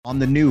On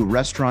the new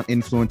Restaurant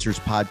Influencers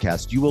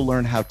podcast, you will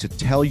learn how to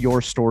tell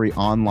your story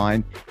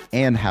online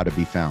and how to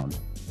be found.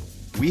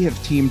 We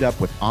have teamed up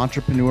with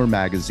Entrepreneur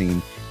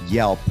Magazine,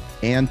 Yelp,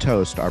 and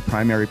Toast, our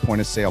primary point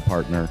of sale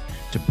partner,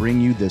 to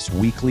bring you this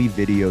weekly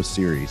video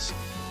series.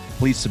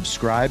 Please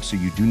subscribe so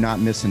you do not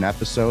miss an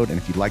episode. And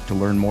if you'd like to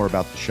learn more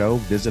about the show,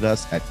 visit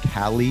us at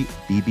calibbq.media.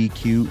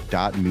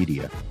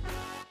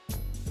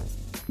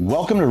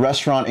 Welcome to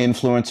Restaurant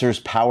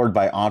Influencers, powered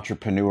by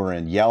Entrepreneur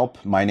and Yelp.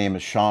 My name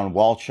is Sean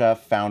Walchef,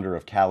 founder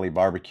of Cali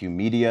Barbecue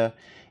Media.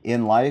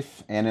 In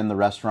life and in the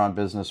restaurant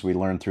business, we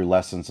learn through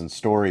lessons and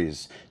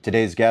stories.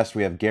 Today's guest,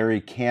 we have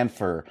Gary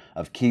Canfor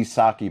of Key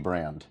Sake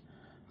brand.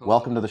 Hello.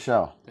 Welcome to the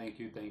show. Thank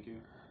you.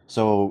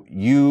 So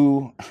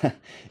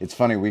it's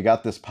funny, we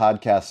got this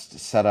podcast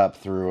set up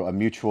through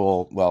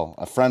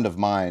a friend of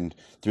mine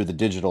through the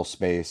digital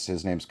space.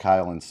 His name's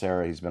Kyle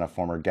Insera. He's been a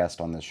former guest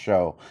on this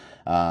show.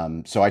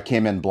 So I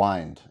came in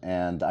blind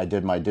and I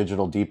did my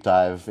digital deep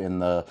dive in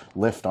the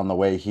lift on the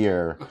way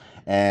here.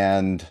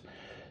 And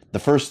the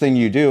first thing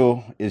you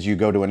do is you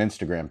go to an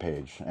Instagram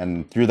page.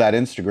 And through that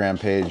Instagram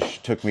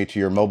page took me to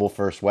your mobile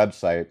first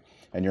website.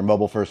 And your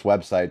mobile first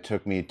website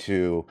took me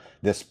to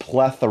this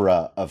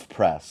plethora of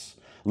press.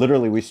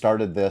 Literally, we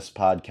started this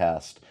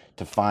podcast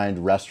to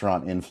find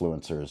restaurant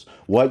influencers.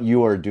 What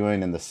you are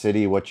doing in the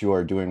city, what you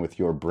are doing with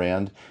your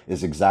brand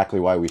is exactly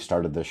why we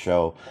started this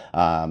show.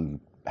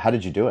 How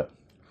did you do it?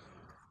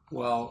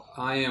 Well,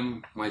 I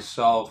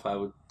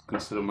would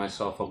consider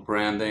myself a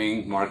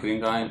branding, marketing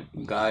guy.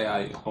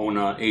 I own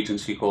an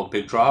agency called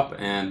Big Drop,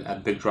 and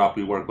at Big Drop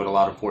we work with a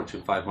lot of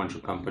Fortune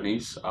 500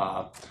 companies.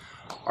 Our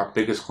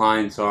biggest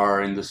clients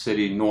are in the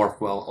city,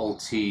 Northwell,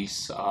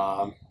 Altice.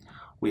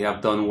 We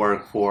have done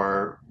work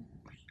for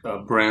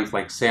brands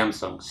like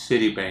Samsung,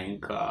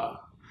 Citibank,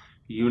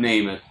 you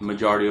name it. The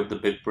majority of the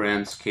big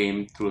brands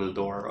came through the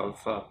door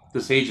of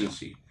this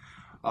agency.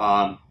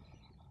 At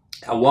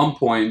one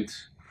point,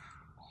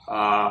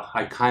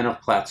 I kind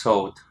of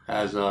plateaued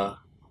as a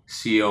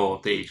CEO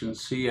of the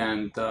agency,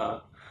 and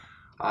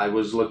I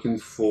was looking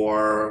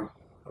for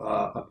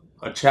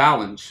a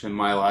challenge in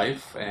my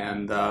life,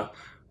 and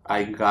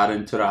I got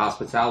into the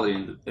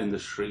hospitality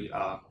industry.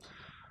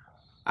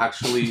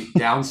 Actually,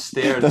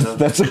 downstairs...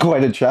 that's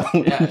quite a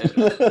challenge.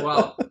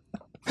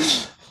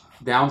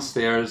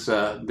 Downstairs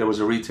there was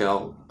a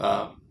retail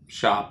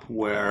shop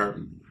where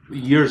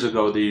years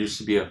ago there used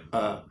to be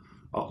a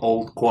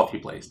old coffee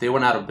place. They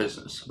went out of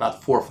business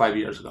about 4 or 5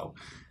 years ago.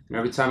 And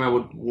every time I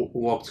would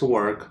walk to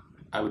work,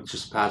 I would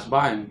just pass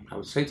by and I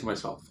would say to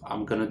myself,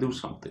 I'm going to do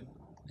something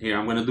here.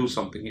 I'm going to do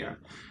something here.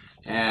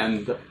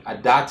 And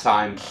at that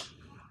time,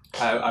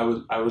 I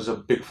was a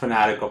big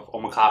fanatic of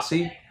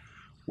omakase,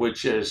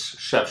 which is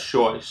chef's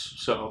choice.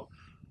 So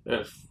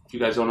if you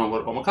guys don't know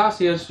what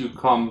omakase is, you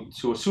come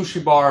to a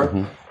sushi bar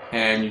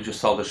and you just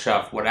tell the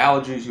chef what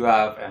allergies you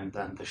have, and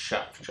then the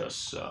chef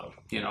just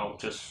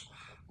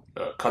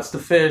cuts the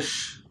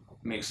fish,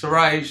 makes the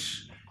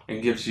rice,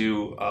 and gives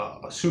you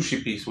a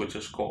sushi piece, which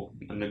is called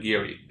a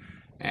nigiri.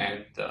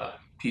 And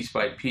piece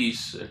by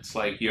piece, it's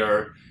like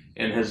you're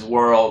in his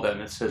world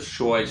and it's his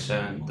choice.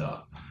 And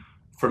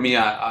for me,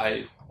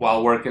 I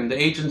while working the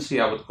agency,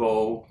 I would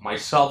go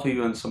myself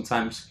even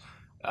sometimes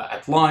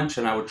at lunch,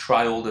 and I would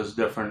try all these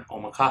different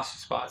omakase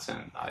spots.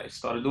 And I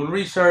started doing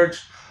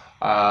research.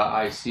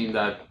 I seen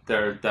that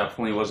there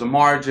definitely was a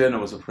margin. It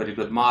was a pretty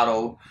good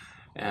model.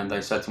 And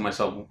I said to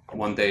myself,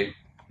 one day,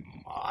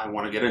 I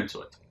want to get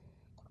into it.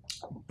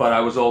 But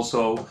I was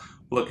also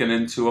looking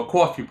into a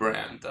coffee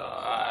brand.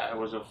 I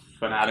was a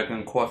fanatic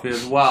in coffee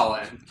as well.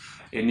 And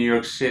in New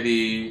York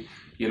City,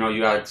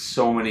 you had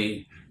so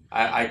many,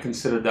 I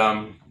consider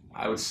them,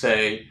 I would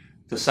say,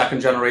 the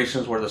second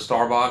generations were the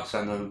Starbucks,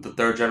 and then the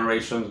third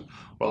generations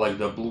were like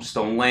the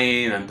Bluestone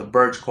Lane and the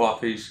Birch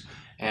coffees.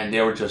 And they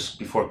were just,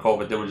 before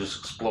COVID, they were just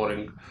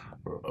exploding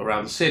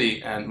around the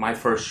city. And my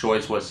first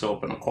choice was to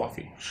open a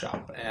coffee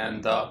shop.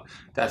 And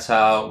that's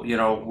how,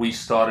 we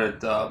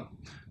started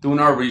doing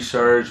our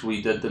research.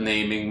 We did the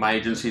naming. My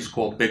agency is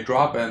called Big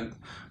Drop, and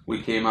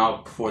we came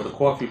out for the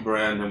coffee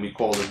brand and we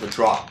called it The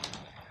Drop.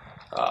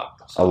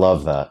 I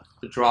love that.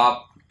 The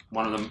Drop,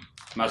 one of the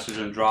message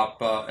and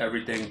drop,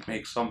 everything,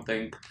 make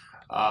something.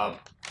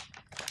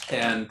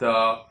 And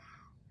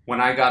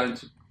when I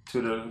got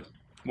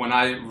when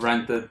I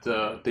rented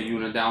the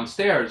unit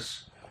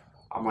downstairs,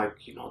 I'm like,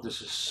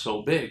 this is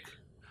so big.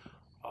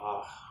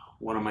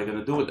 What am I going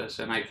to do with this?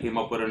 And I came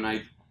up with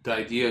the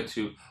idea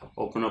to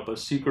open up a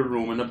secret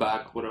room in the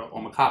back with an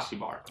omakase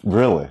bar.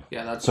 Really?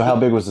 Yeah, that's. So how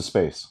big was the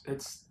space?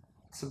 It's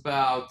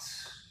about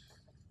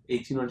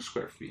 1,800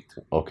 square feet.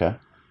 Okay.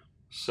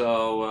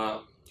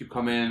 So you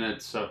come in,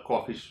 it's a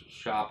coffee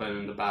shop, and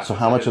in the back. So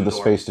how much of the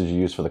space did you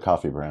use for the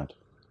coffee brand?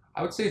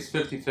 I would say it's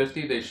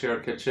 50-50. They share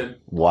a kitchen.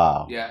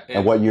 Wow. Yeah.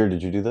 And what year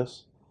did you do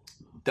this?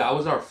 That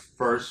was our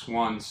first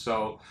one.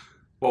 So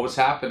what was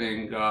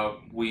happening,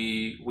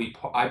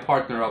 I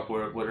partnered up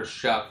with a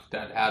chef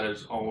that had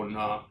his own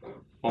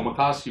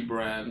omakase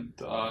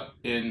brand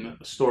in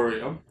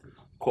Astoria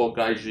called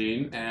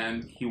Gaijin,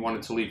 and he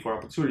wanted to leave for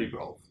Opportunity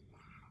Grove.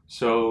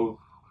 So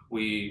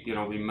we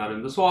met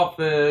in this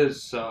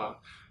office.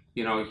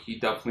 He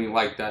definitely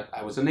liked that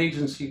I was an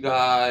agency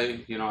guy.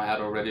 I had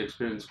already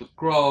experience with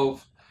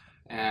growth,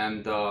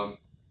 and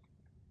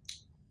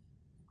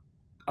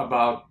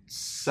about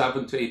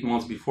 7 to 8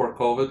 months before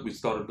COVID, we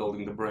started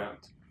building the brand.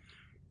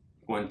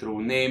 Went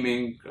through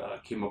naming,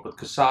 came up with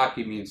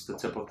Kosaki, means the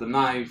tip of the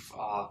knife,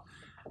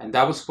 and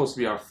that was supposed to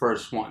be our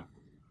first one.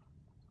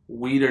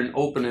 We didn't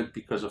open it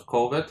because of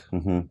COVID.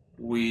 Mm-hmm.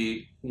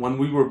 When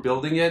we were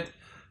building it,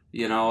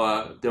 it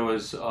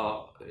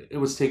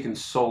was taking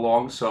so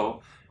long.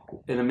 So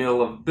in the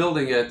middle of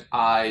building it,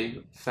 I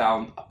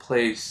found a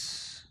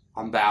place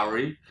on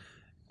Bowery.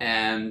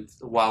 And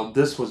while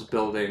this was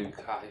building,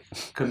 I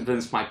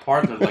convinced my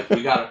partner, like,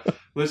 we gotta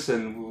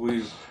listen.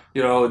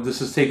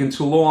 This is taking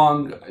too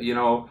long.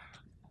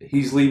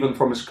 He's leaving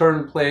from his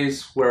current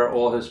place where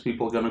all his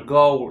people are gonna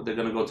go. They're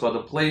gonna go to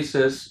other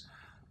places.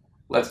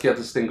 Let's get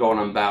this thing going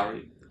on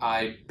Bowery.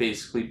 I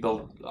basically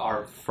built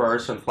our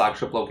first and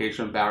flagship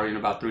location in Bowery in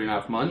about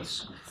 3.5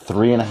 months.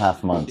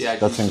 3.5 months. Yeah,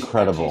 that's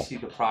incredible. I GC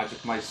the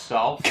project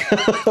myself.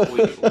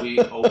 we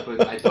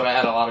opened. I thought I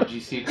had a lot of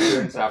GC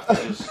experience after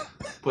just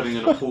putting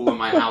in a pool in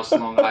my house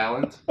in Long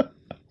Island.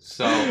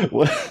 So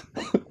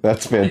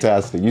that's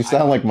fantastic. You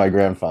sound like my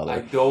grandfather. I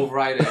dove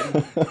right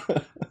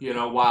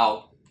in,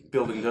 while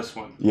building this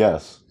one.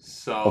 Yes.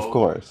 So of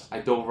course. I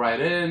dove right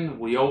in.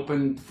 We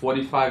opened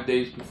 45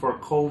 days before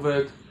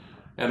COVID,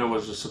 and it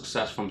was a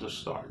success from the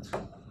start.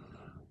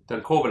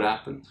 Then COVID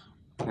happened,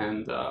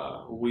 and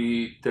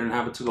we didn't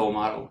have a to-go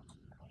model.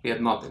 We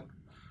had nothing.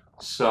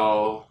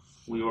 So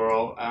we were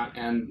all,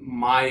 and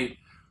my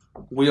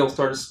wheel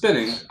started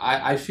spinning.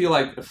 I feel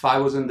like if I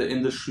was in the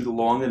industry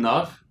long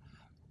enough,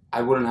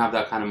 I wouldn't have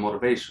that kind of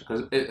motivation,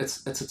 because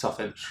it's a tough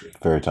industry.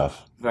 Very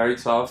tough. Very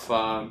tough.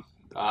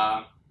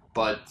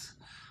 But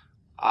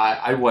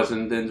I was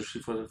in the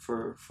industry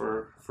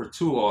for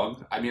too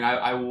long. I mean,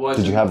 I was.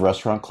 Did you have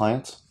restaurant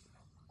clients?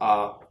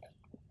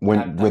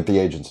 With the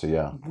agency,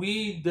 yeah.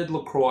 We did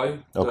LaCroix,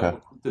 okay.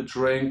 the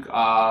drink.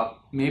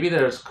 Maybe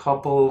there's a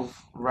couple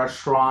of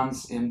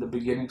restaurants in the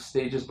beginning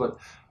stages, but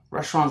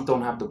restaurants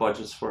don't have the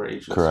budgets for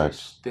agencies.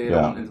 Correct. They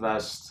don't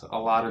invest a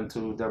lot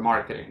into their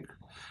marketing.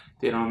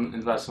 They don't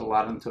invest a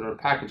lot into their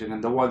packaging.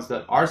 And the ones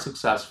that are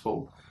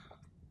successful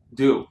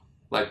do,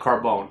 like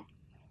Carbone.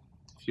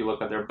 If you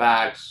look at their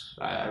bags,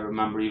 I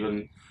remember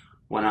even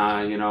when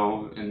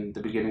in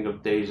the beginning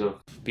of days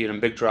of being in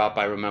Big Drop,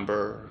 I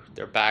remember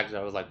their bags.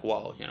 I was like,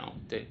 whoa,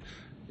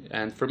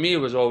 and for me, it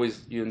was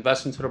always, you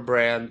invest into the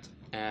brand,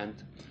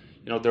 and,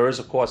 there is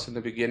a cost in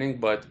the beginning,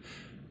 but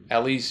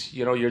at least,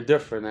 you're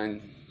different,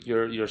 and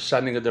you're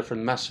sending a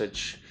different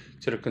message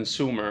to the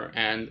consumer.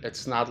 And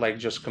it's not like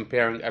just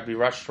comparing every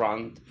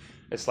restaurant.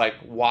 It's like,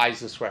 why is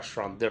this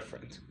restaurant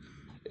different?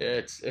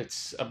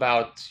 It's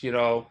about,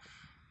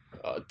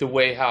 the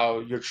way how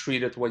you're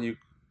treated when you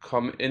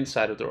come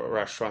inside of the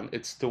restaurant.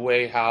 It's the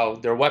way how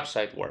their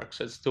website works.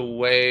 It's the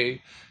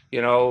way,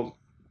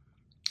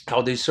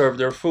 how they serve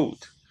their food.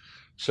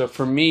 So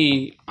for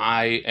me,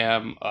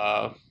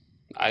 I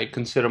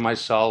consider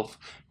myself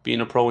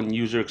being a pro in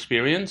user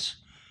experience,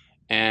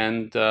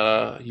 and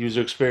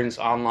user experience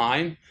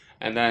online,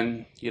 and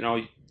then,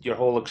 your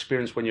whole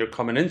experience when you're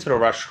coming into the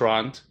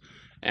restaurant,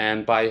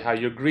 and by how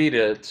you're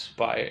greeted,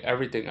 by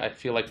everything. I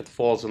feel like it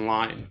falls in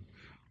line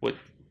with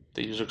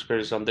the user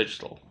experience on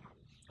digital.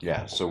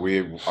 Yeah, so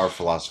our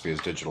philosophy is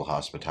digital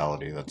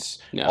hospitality. That's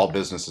all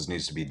businesses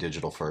needs to be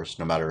digital first.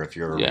 No matter if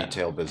you're a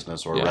retail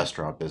business or a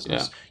restaurant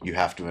business, you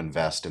have to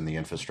invest in the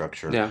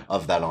infrastructure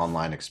of that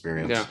online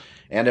experience. Yeah.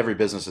 And every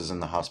business is in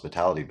the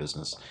hospitality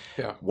business.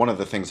 Yeah. One of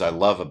the things I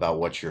love about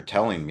what you're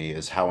telling me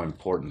is how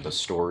important the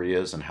story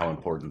is and how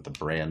important the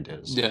brand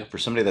is. Yeah. For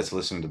somebody that's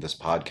listening to this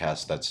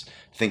podcast that's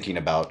thinking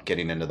about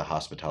getting into the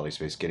hospitality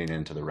space, getting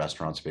into the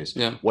restaurant space,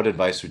 what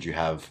advice would you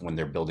have when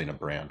they're building a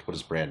brand? What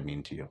does brand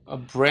mean to you? A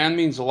brand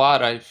means a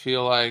lot. I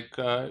feel like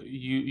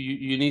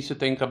you need to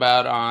think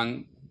about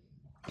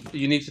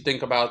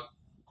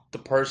the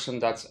person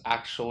that's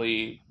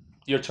actually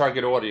your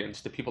target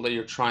audience, the people that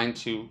you're trying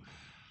to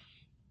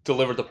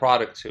deliver the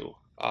product to.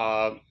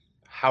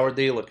 How are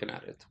they looking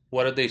at it?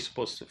 What are they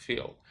supposed to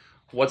feel?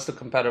 What's the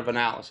competitive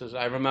analysis?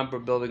 I remember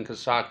building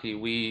Kosaki.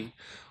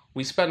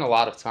 We spent a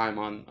lot of time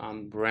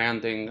on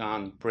branding,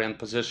 on brand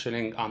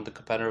positioning, on the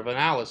competitive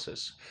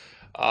analysis,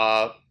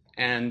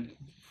 and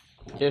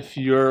if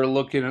you're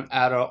looking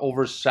at an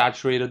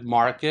oversaturated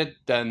market,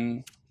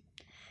 then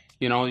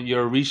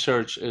your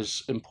research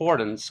is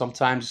important.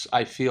 Sometimes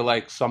I feel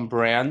like some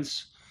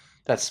brands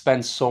that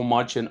spend so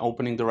much in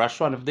opening the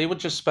restaurant, if they would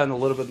just spend a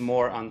little bit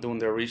more on doing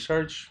their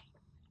research,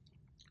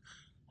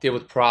 they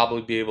would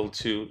probably be able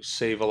to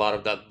save a lot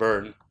of that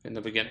burn in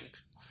the beginning.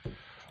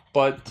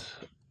 But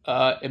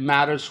it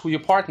matters who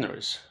your partner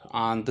is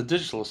on the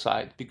digital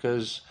side,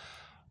 because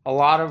a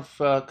lot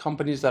of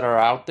companies that are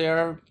out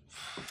there,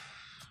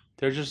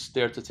 they're just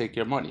there to take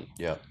your money.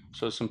 Yeah.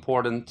 So it's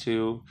important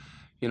to,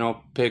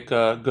 pick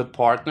a good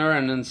partner,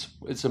 and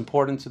it's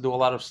important to do a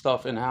lot of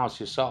stuff in-house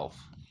yourself.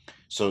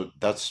 So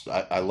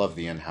I love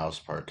the in-house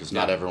part because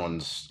not Yeah.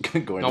 everyone's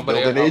going to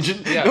Nobody build an else.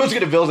 agent. Yeah. No one's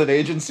going to build an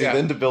agency, Yeah.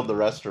 then to build the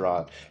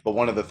restaurant. But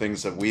one of the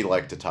things that we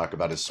like to talk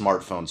about is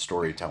smartphone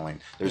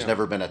storytelling. There's Yeah.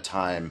 never been a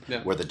time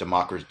Yeah. where the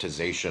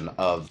democratization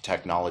of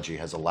technology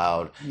has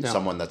allowed Yeah.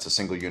 someone that's a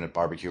single unit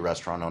barbecue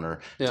restaurant owner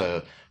Yeah.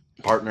 to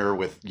partner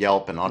with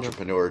Yelp, an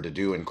entrepreneur, to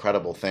do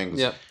incredible things.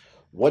 Yeah.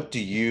 What do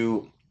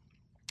you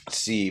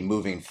see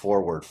moving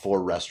forward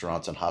for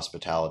restaurants and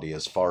hospitality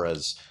as far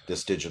as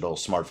this digital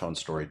smartphone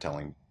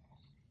storytelling?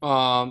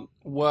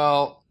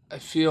 Well, I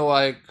feel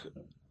like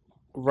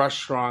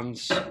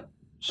restaurants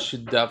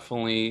should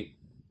definitely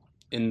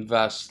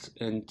invest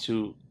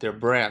into their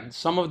brand.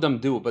 Some of them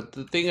do, but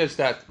the thing is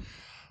that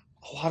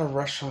a lot of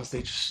restaurants,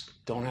 they just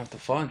don't have the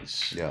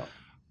funds. Yeah.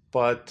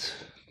 But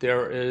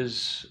there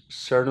is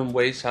certain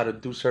ways how to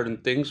do certain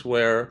things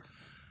where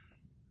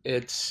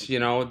it's,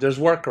 there's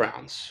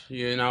workarounds.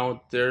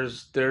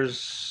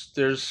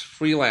 There's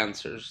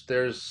freelancers.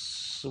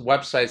 There's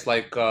websites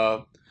like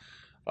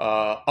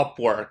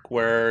Upwork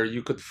where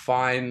you could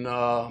find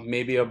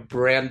maybe a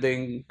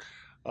branding,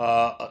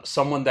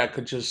 someone that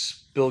could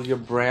just build your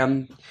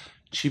brand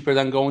cheaper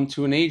than going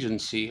to an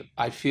agency.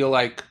 I feel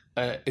like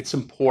it's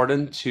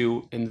important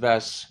to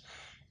invest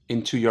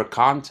into your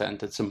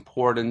content. It's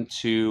important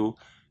to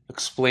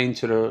explain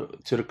to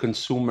the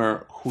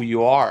consumer who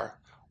you are.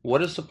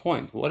 What is the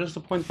point? What is the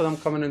point for them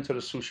coming into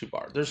the sushi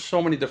bar? There's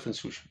so many different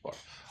sushi bars.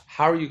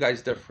 How are you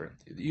guys different?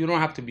 You don't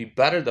have to be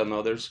better than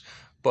others,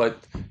 but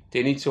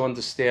they need to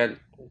understand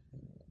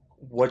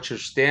what you're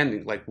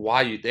standing, like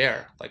why you're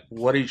there, like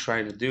what are you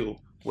trying to do,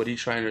 what are you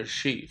trying to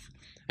achieve,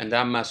 and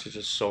that message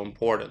is so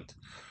important.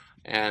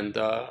 And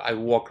I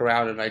walk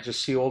around and I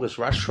just see all these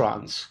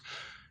restaurants,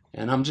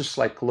 and I'm just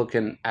like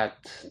looking at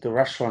the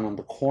restaurant on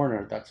the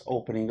corner that's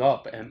opening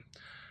up, and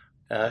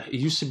it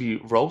used to be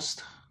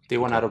Roast. They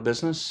went out of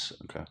business.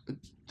 Okay.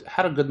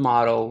 Had a good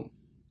model,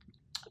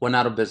 went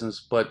out of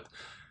business,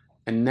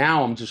 and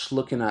now I'm just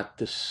looking at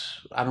this.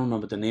 I don't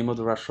remember the name of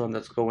the restaurant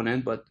that's going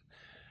in, but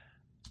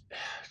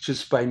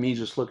just by me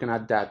just looking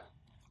at that,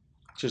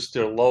 just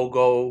their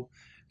logo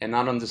and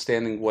not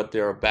understanding what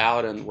they're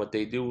about and what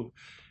they do,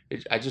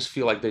 I just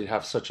feel like they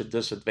have such a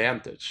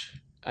disadvantage.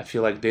 I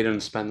feel like they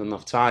didn't spend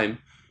enough time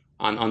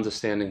on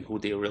understanding who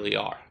they really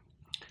are.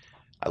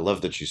 I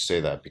love that you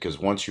say that because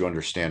once you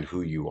understand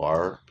who you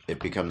are, it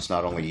becomes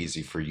not only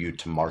easy for you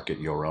to market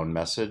your own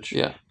message,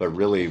 Yeah. but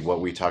really what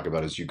we talk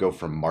about is you go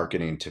from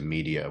marketing to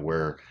media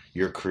where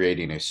you're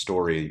creating a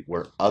story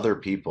where other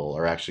people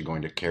are actually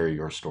going to carry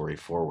your story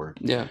forward.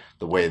 Yeah.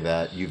 The way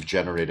that you've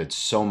generated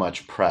so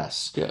much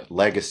press, Yeah.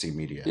 legacy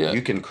media. Yeah.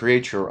 You can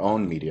create your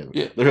own media.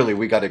 Yeah. Literally,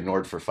 we got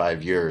ignored for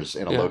 5 years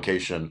in a Yeah.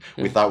 location.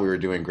 We Yeah. thought we were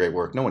doing great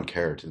work. No one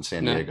cared in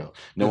San Yeah. Diego.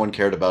 No Yeah. one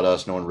cared about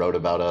us. No one wrote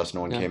about us.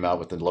 No one Yeah. came out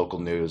with the local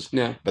news.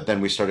 Yeah. But then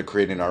we started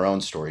creating our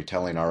own story,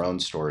 telling our own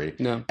story.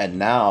 Yeah. And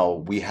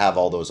now we have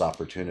all those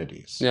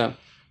opportunities. Yeah.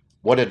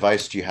 What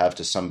advice do you have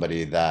to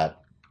somebody that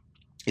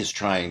is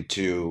trying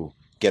to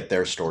get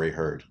their story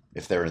heard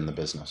if they're in the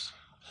business?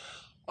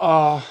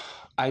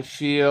 I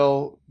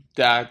feel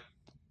that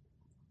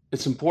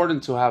it's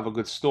important to have a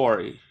good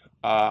story.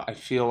 I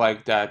feel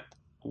like that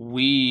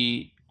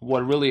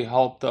what really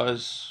helped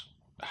us,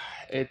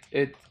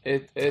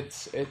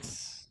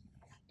 it's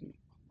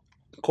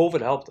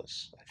COVID helped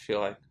us. I feel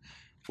like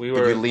But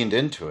you leaned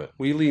into it.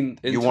 we leaned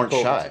into You weren't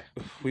COVID. shy.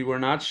 We were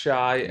not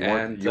shy,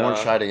 You weren't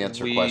shy to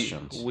answer we,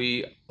 questions.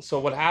 So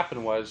what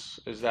happened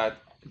is that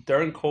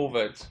during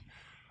COVID,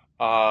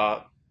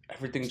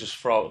 everything just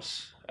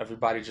froze.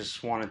 Everybody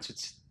just wanted to.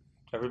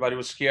 Everybody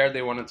was scared.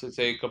 They wanted to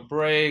take a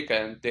break,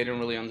 and they didn't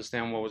really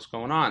understand what was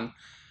going on.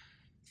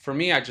 For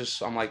me,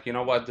 I'm like, you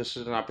know what? This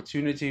is an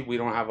opportunity. We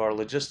don't have our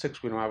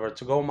logistics. We don't have our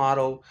to-go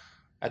model.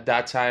 At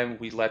that time,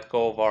 we let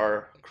go of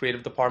our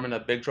creative department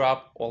at Big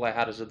Drop. All I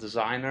had is a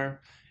designer,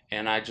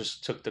 and I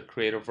just took the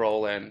creative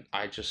role and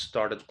I just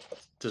started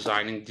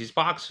designing these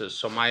boxes.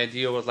 So my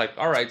idea was like,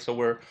 all right, so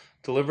we're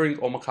delivering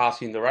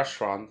omakase in the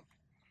restaurant.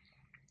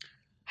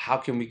 How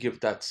can we give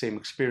that same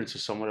experience to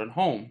someone at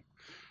home?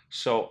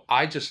 So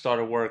I just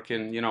started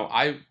working,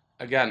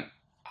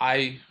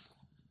 I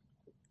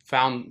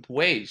found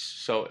ways.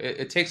 So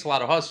it takes a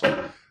lot of hustle.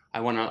 I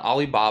went on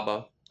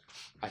Alibaba.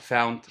 I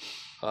found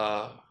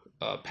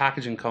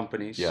packaging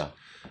companies. Yeah.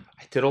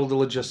 I did all the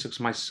logistics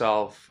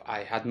myself. I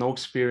had no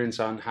experience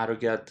on how to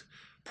get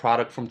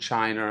product from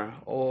China,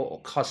 all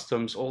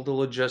customs, all the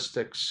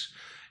logistics.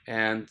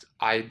 And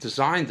I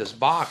designed this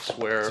box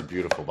where It's a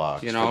beautiful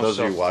box. You know, For those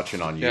so- of you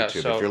watching on yeah,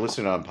 YouTube, so- if you're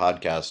listening on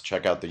podcast,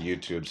 check out the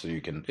YouTube so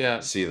you can Yeah.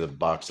 see the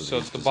box of so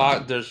these the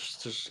designs.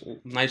 there's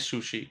nice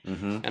sushi.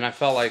 Mm-hmm. And I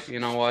felt like, you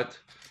know what?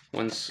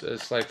 When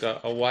it's like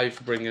a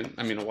wife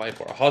a wife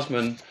or a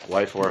husband.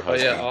 Wife or But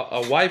husband. yeah,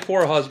 a wife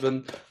or a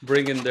husband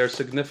bringing their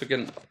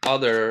significant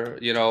other,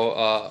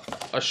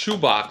 a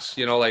shoebox,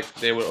 like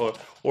they would,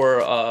 or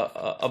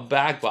a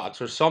bag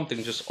box or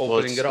something, just Well,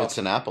 opening it up. it's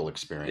an Apple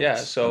experience. Yeah,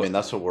 so- I mean,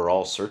 that's what we're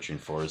all searching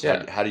for is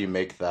Yeah. how do you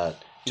make that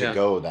to Yeah.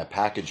 go, that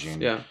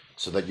packaging, Yeah.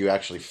 so that you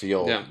actually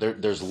feel Yeah.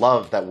 there's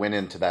love that went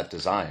into that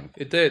design.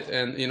 It did,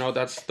 and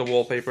that's the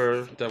wallpaper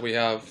that we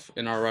have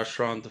in our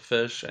restaurant, the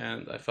fish,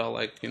 and I felt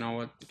like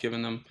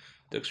giving them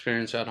the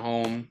experience at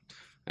home,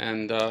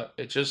 and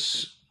it just.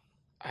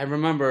 I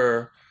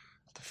remember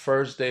the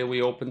first day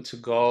we opened to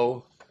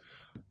go,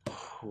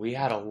 we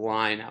had a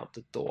line out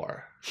the door.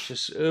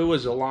 Just it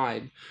was a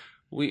line.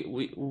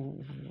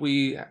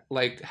 We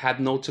like had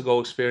no to go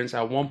experience.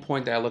 At one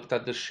point, I looked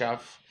at the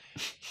chef.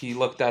 He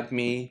looked at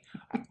me.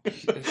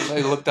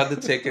 I looked at the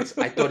tickets.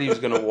 I thought he was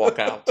gonna walk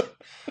out.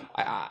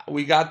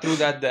 We got through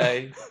that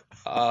day,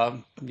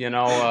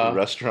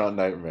 Restaurant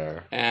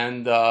nightmare.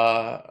 and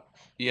our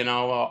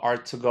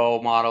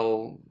to-go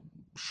model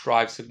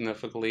strives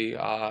significantly.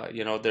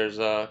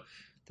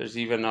 There's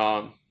even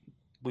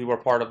we were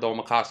part of the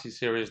Omakase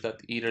series that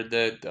Eater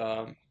did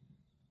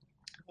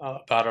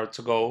about our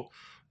to-go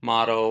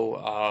model,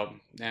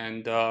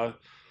 and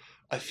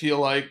I feel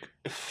like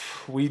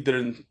if we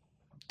didn't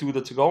do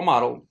the to-go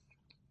model,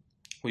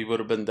 we would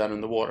have been dead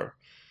in the water.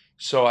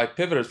 So I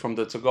pivoted from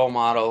the to-go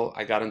model.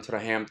 I got into the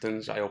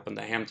Hamptons. I opened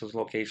the Hamptons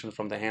location.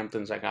 From the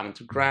Hamptons, I got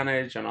into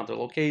Greenwich and other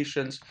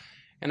locations,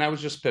 and I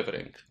was just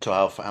pivoting. So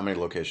how many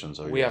locations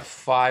are you? We have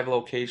 5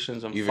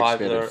 locations, and You've five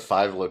expanded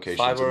 5 locations.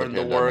 5 are in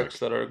the works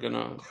that are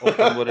gonna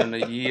open within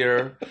a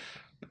year.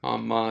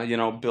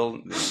 Build.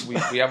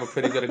 We have a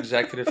pretty good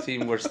executive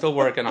team. We're still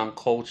working on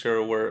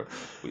culture.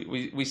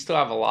 We still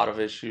have a lot of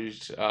issues,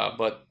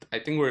 but I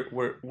think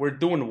we're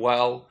doing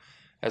well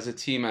as a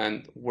team,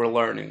 and we're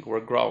learning,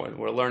 we're growing,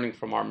 we're learning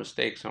from our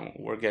mistakes, and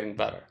we're getting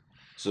better.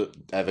 So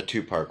I have a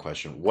 2-part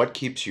question. What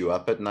keeps you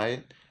up at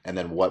night? And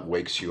then what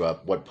wakes you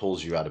up? What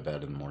pulls you out of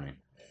bed in the morning?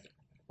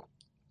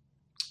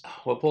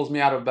 What pulls me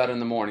out of bed in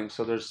the morning?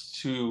 So there's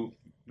 2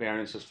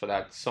 variances for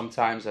that.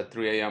 Sometimes at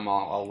 3 a.m.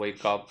 I'll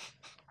wake up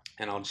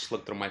and I'll just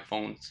look through my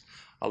phones.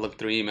 I'll look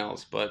through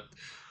emails. But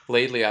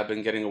lately I've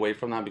been getting away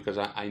from that because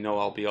I know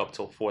I'll be up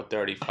till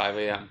 4:30, 5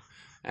 a.m.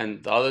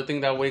 And the other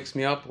thing that wakes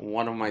me up,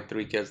 one of my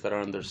 3 kids that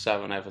are under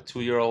 7. I have a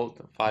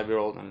 2-year-old, a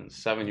 5-year-old, and a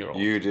 7-year-old.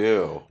 You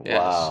do? Yeah,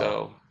 wow.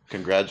 So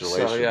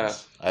congratulations. So, yeah.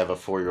 I have a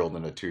 4-year-old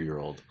and a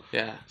 2-year-old.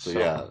 Yeah. So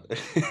yeah,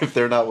 if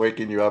they're not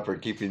waking you up or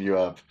keeping you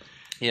up.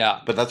 Yeah.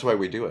 But that's why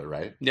we do it,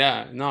 right?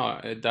 Yeah. No,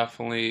 it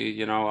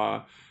definitely,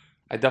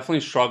 I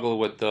definitely struggle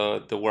with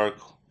the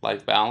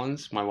work-life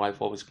balance. My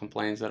wife always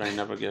complains that I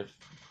never give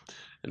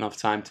enough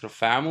time to the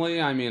family.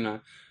 I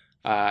mean,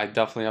 I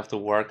definitely have to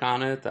work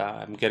on it.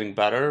 I'm getting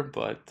better,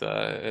 but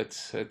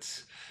it's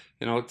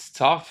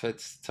tough.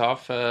 It's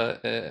tough.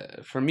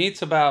 For me,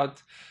 it's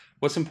about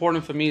what's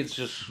important for me. It's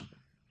just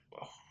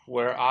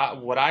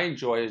what I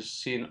enjoy is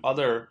seeing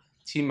other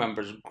team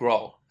members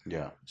grow.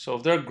 Yeah. So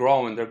if they're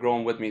growing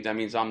with me. That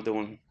means I'm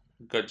doing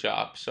a good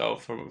job. So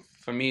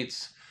for me,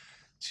 it's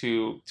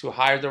to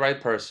hire the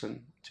right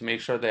person, to make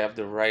sure they have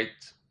the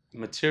right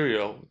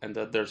material and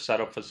that they're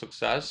set up for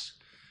success.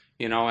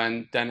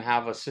 And then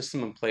have a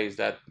system in place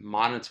that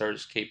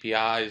monitors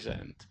KPIs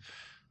and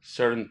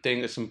certain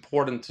things. It's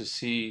important to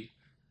see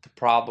the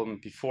problem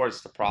before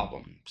it's the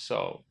problem.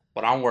 So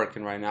what I'm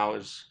working right now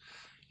is,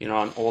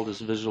 on all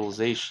these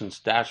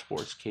visualizations,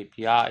 dashboards,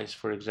 KPIs,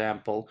 for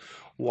example.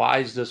 Why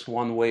is this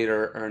one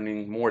waiter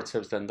earning more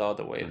tips than the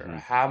other waiter? Mm-hmm.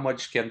 How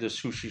much can the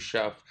sushi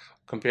chef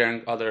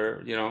comparing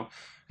other,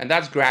 and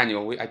that's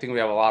granular. I think we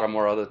have a lot of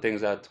more other things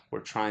that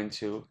we're trying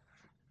to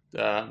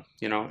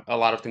a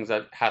lot of things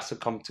that has to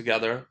come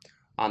together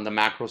on the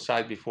macro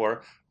side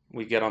before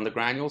we get on the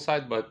granular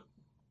side. But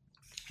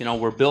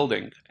we're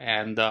building,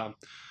 and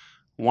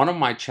one of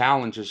my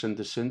challenges in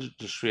this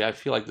industry, I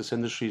feel like this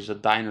industry is a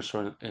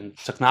dinosaur in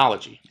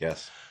technology.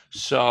 Yes.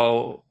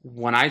 So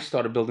when I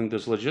started building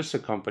this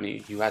logistic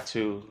company, you had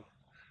to,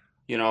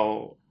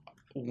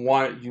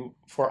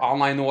 for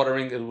online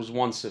ordering, it was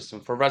one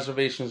system. For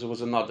reservations, it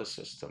was another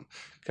system.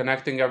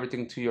 Connecting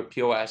everything to your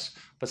POS,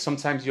 but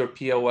sometimes your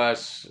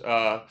POS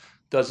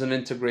doesn't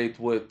integrate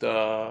with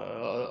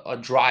a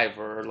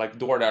driver, like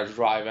DoorDash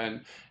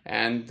Drive,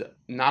 and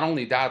not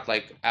only that,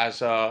 like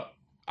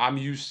I'm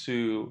used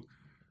to,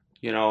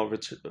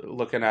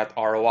 looking at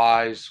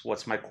ROIs,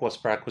 what's my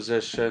cost per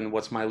acquisition,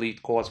 what's my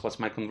lead cost, what's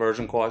my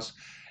conversion cost,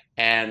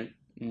 and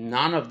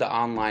none of the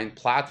online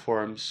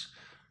platforms,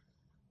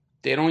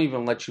 they don't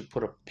even let you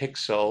put a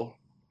pixel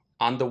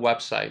on the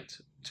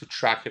website to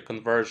track your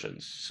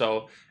conversions.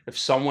 So if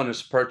someone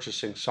is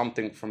purchasing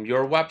something from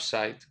your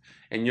website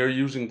and you're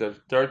using the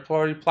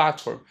third-party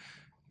platform,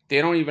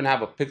 they don't even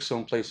have a pixel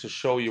in place to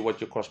show you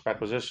what your cost per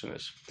acquisition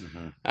is.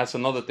 Mm-hmm. That's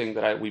another thing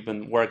that we've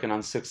been working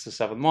on 6 to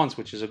 7 months,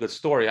 which is a good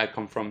story. I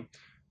come from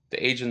the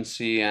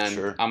agency and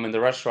sure. I'm in the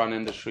restaurant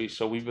industry,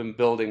 so we've been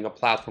building a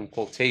platform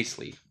called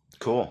Tastely.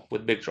 Cool.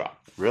 With Big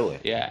Drop. Really?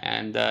 Yeah,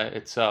 and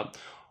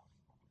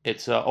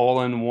it's a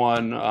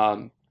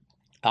all-in-one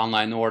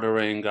online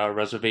ordering,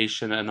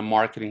 reservation, and a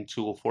marketing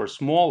tool for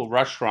small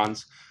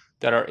restaurants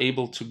that are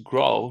able to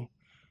grow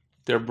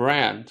their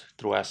brand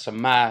through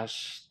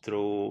SMS,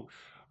 through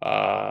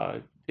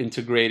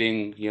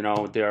integrating,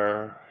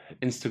 their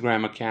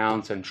Instagram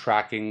accounts and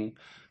tracking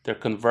their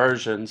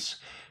conversions.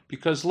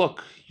 Because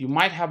look, you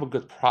might have a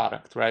good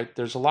product, right?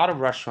 There's a lot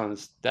of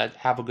restaurants that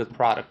have a good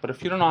product, but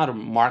if you don't know how to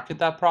market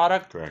that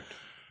product, Correct.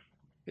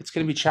 it's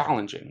going to be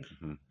challenging.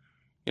 Hmm.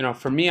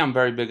 For me, I'm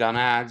very big on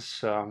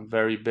ads.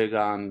 Very big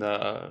on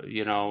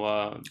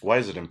the, Why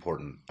is it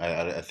important?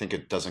 I think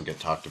it doesn't get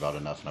talked about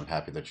enough, and I'm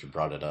happy that you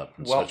brought it up,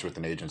 well, especially with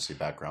an agency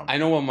background. I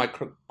know what my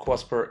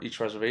cost per each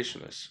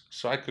reservation is,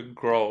 so I could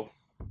grow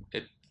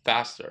it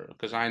faster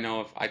because I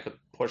know if I could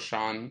push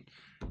on,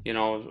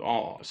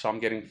 so I'm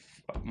getting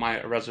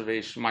my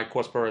reservation, my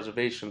cost per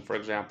reservation, for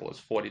example, is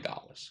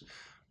 $40.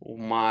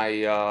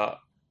 My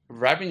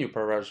revenue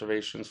per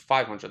reservation is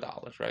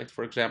 $500, right?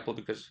 For example,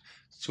 because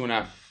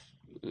 2.5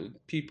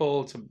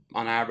 people,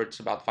 on average, it's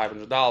about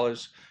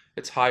 $500.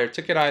 It's higher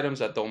ticket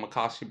items at the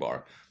omakase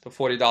bar. The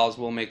 $40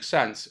 will make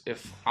sense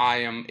if I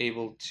am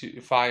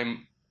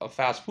a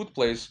fast food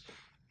place.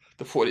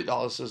 The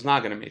 $40 is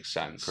not going to make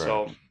sense. Correct.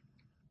 So,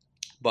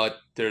 but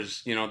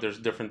there's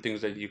different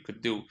things that you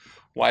could do.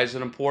 Why is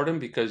it important?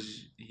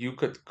 Because you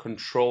could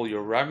control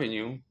your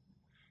revenue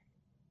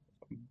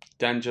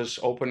than just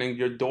opening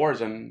your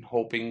doors and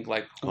hoping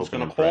like who's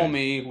going to call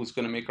me, who's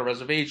going to make a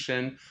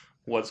reservation,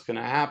 what's going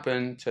to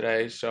happen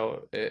today.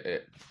 So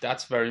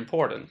that's very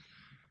important.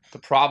 The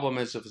problem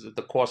is if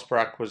the cost per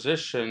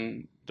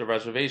acquisition, the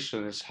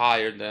reservation is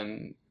higher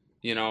than,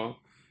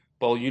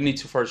 well, you need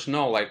to first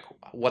know like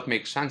what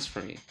makes sense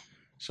for me.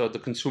 So the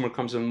consumer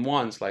comes in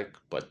once, like,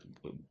 but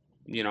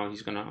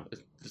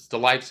it's the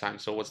lifetime.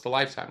 So what's the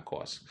lifetime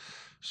cost?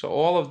 So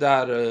all of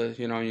that,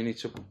 you need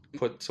to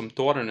put some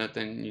thought in it,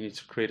 and you need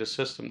to create a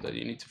system that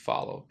you need to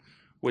follow,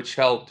 which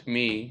helped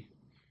me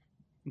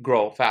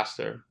grow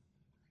faster.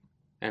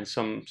 And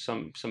some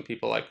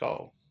people like,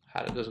 oh,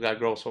 how did this guy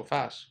grow so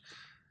fast?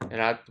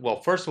 And well,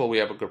 first of all, we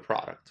have a good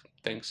product,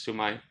 thanks to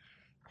my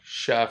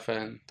chef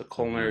and the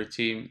culinary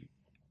team.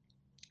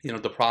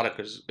 The product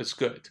is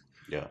good.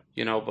 Yeah.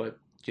 But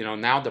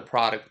now the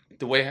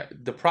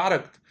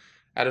product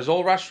at his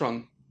old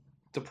restaurant,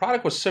 the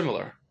product was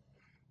similar,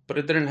 but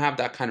it didn't have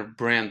that kind of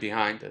brand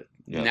behind it.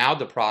 Yeah. Now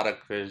the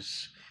product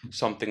is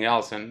something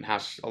else and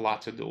has a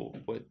lot to do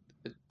with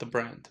the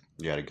brand.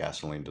 You added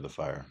gasoline to the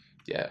fire.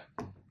 Yeah.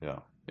 Yeah.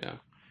 Yeah.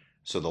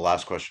 So the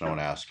last question I want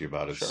to ask you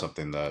about is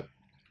something that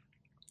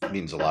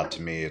means a lot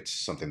to me. It's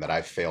something that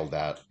I failed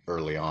at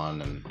early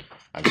on, and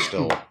I'm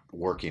still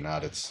working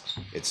at. It's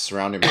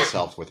surrounding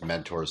myself with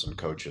mentors and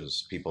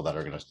coaches, people that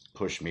are going to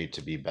push me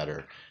to be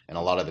better. And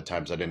a lot of the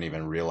times I didn't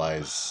even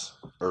realize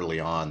early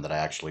on that I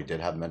actually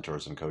did have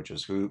mentors and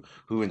coaches. Who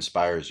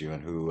inspires you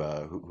and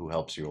who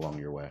helps you along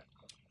your way?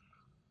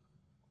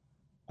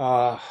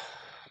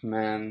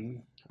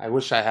 Man, I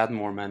wish I had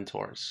more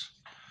mentors.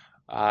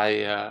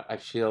 I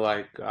feel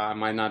like I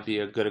might not be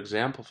a good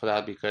example for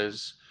that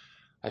because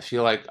I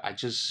feel like I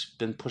just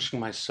been pushing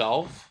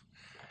myself,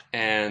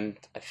 and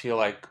I feel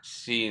like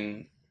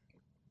seeing,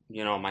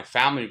 my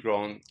family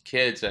growing,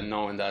 kids, and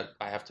knowing that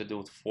I have to do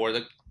it for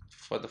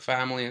the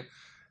family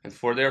and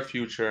for their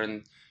future.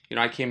 And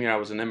I came here. I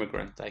was an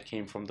immigrant. I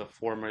came from the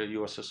former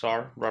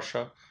USSR,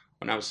 Russia,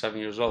 when I was 7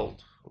 years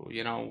old.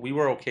 We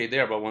were okay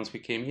there, but once we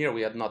came here,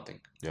 we had nothing.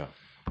 Yeah.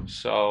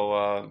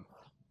 So,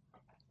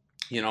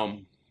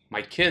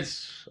 my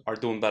kids are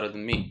doing better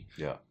than me.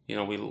 Yeah.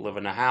 We live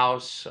in a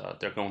house.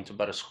 They're going to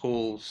better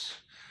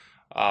schools.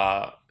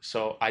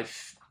 So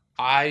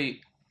I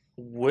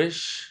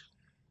wish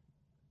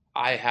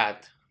I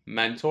had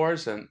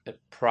mentors, and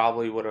it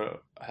probably would have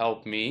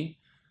helped me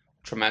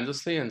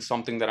tremendously. And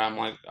something that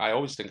I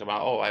always think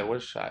about, oh, I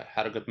wish I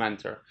had a good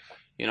mentor.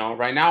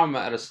 Right now I'm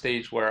at a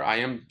stage where I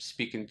am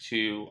speaking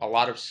to a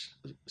lot of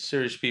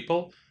serious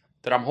people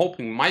that I'm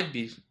hoping might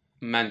be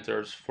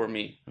mentors for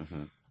me.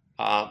 Mm-hmm.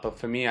 But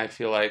for me, I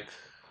feel like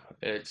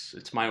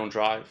it's my own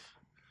drive.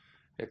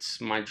 It's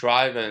my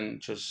drive,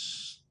 and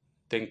just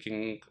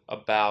thinking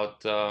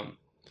about the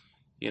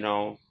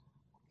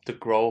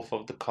growth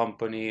of the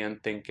company,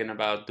 and thinking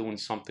about doing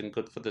something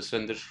good for this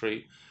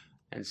industry,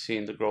 and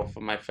seeing the growth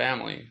of my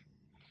family.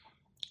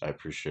 I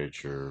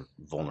appreciate your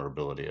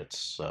vulnerability. It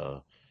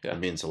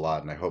means a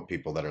lot, and I hope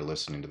people that are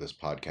listening to this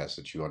podcast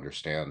that you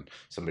understand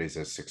somebody's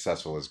as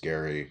successful as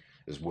Gary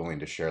is willing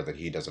to share that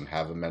he doesn't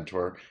have a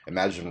mentor.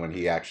 Imagine when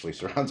he actually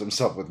surrounds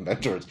himself with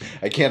mentors.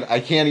 I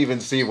can't even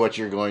see what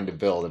you're going to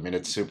build. I mean,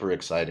 it's super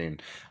exciting.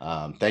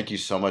 Thank you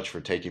so much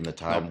for taking the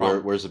time.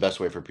 Where's the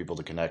best way for people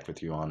to connect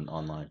with you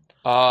online?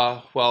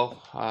 My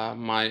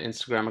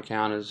Instagram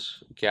account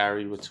is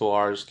Gary with 2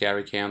 R's,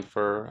 Gary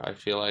Canfor. I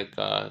feel like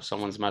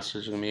someone's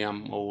messaging me,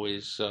 I'm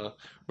always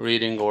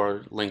reading,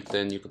 or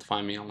LinkedIn. You could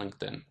find me on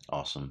LinkedIn.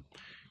 Awesome.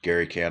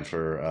 Gary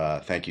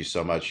Canfor, thank you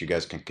so much. You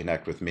guys can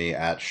connect with me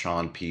at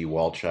Sean P.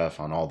 Walchef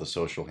on all the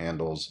social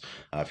handles.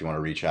 If you want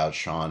to reach out,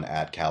 Sean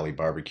at Cali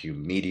Barbecue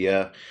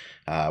Media.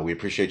 We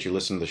appreciate you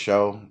listening to the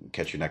show.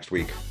 Catch you next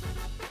week.